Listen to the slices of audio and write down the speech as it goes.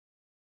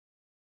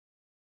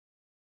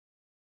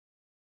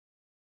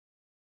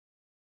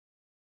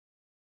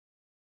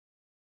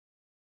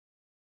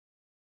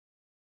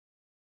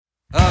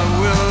I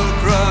will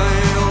cry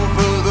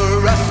over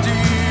the rusty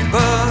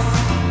bath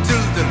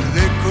till the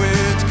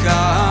liquid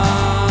can.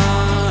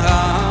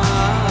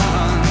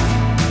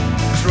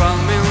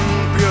 Drumming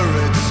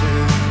purity,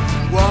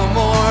 one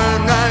more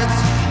night,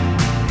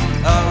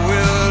 I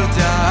will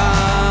die.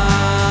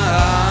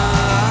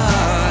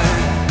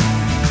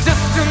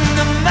 Just in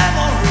the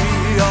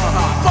memory of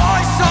our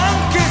voice and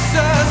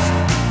kisses,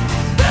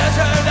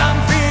 better than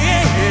feeling.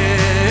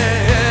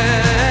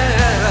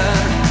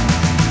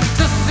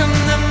 Just in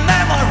the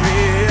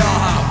memory of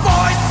our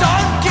voice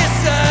and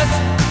kisses,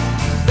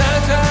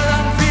 better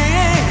than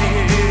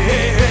feeling.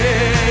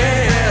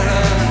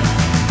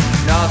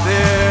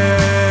 Nothing.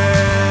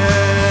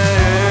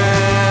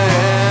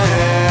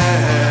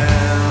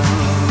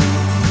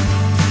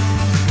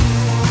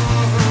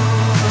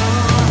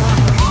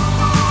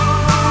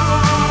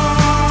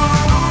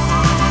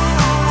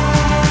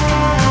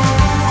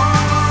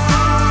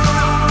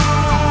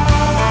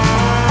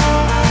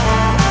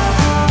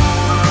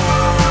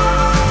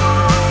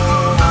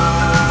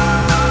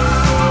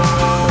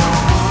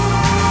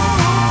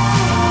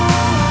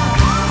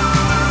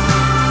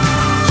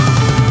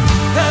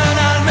 And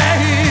I'll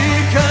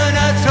make an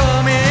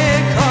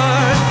atomic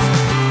heart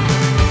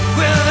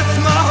with the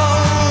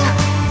smoke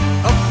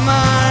of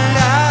my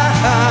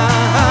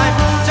life.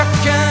 Jack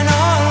can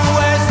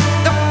always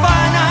the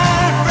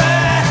final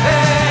breath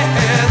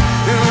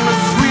in the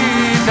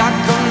sweet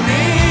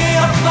agony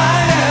of my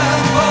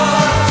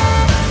elbows.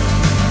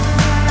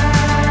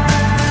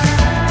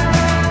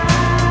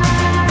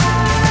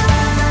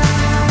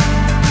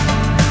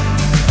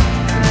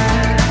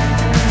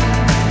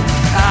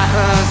 A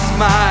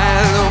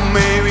smile, or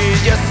maybe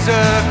just a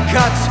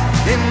cut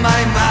in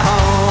my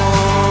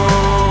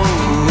mouth.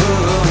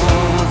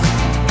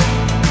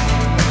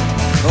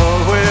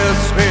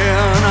 Always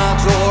been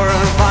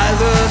outdoored by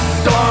the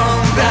storm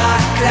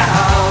that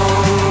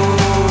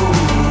clouds.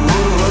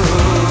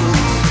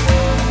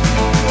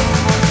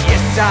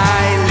 Yes,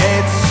 I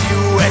let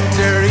you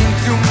enter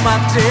into my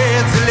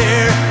dead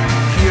lair.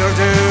 Here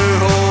the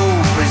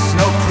hope is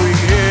no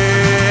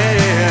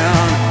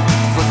creation,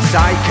 but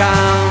I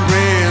can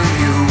bring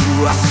you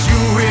as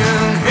you will.